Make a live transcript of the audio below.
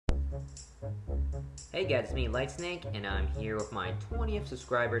Hey guys, it's me, Lightsnake, and I'm here with my 20th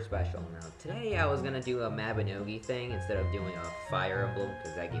subscriber special. Now, today I was gonna do a Mabinogi thing instead of doing a Fire Emblem,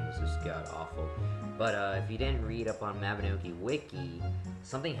 because that game was just god-awful. But if you didn't read up on Mabinogi Wiki,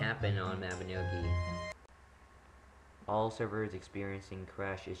 something happened on Mabinogi. All servers experiencing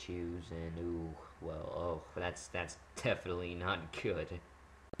crash issues, and that's definitely not good.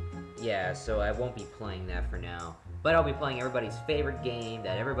 Yeah, so I won't be playing that for now. But I'll be playing everybody's favorite game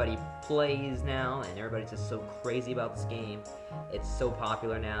that everybody plays now, and everybody's just so crazy about this game. It's so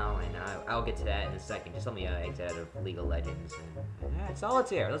popular now, and I'll get to that in a second. Just let me exit out of League of Legends. And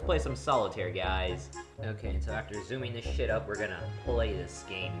Solitaire. Let's play some Solitaire, guys. Okay, so after zooming this shit up, we're gonna play this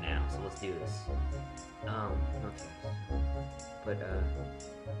game now. So let's do this. Okay. But,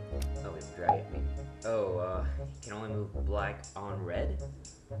 oh, we drag it. Oh, can only move black on red?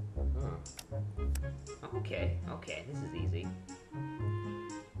 Huh. Okay, this is easy.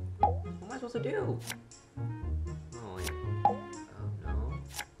 What am I supposed to do? Oh,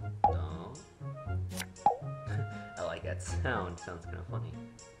 no. I like that sound. Sounds kind of funny.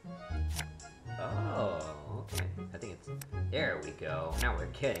 Oh, okay. I think it's... There we go. Now we're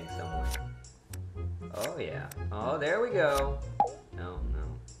getting somewhere. Oh, yeah. Oh, there we go. No.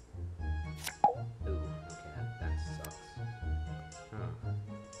 Ooh, okay, that sucks. Huh.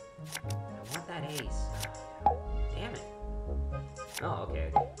 I want that ace. Damn it. Oh, okay.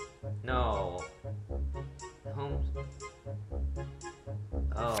 No. Homes.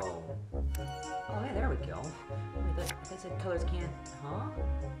 Oh. Oh, hey, there we go. Wait, they said colors can't... Huh?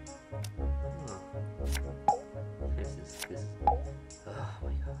 This is... Oh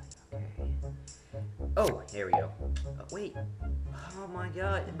my god, okay. Oh, here we go. Wait. Oh my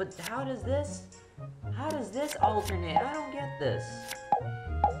god, but how does this alternate? I don't get this.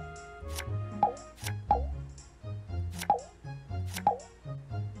 I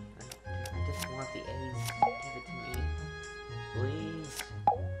just want the ace. Give it to me. Please.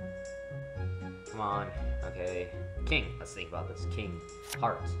 Come on. Okay. King. Let's think about this. King.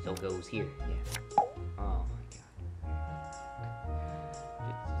 Hearts. So goes here. Yeah. Oh my god.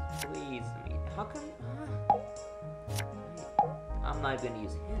 Just please. I mean, how come... I'm not even gonna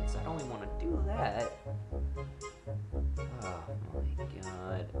use hints. I don't even want to do that. Oh my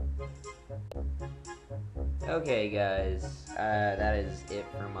god. Okay, guys. That is it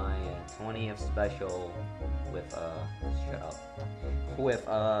for my 20th special with, shut up. With,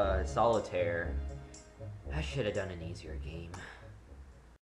 Solitaire. I should have done an easier game.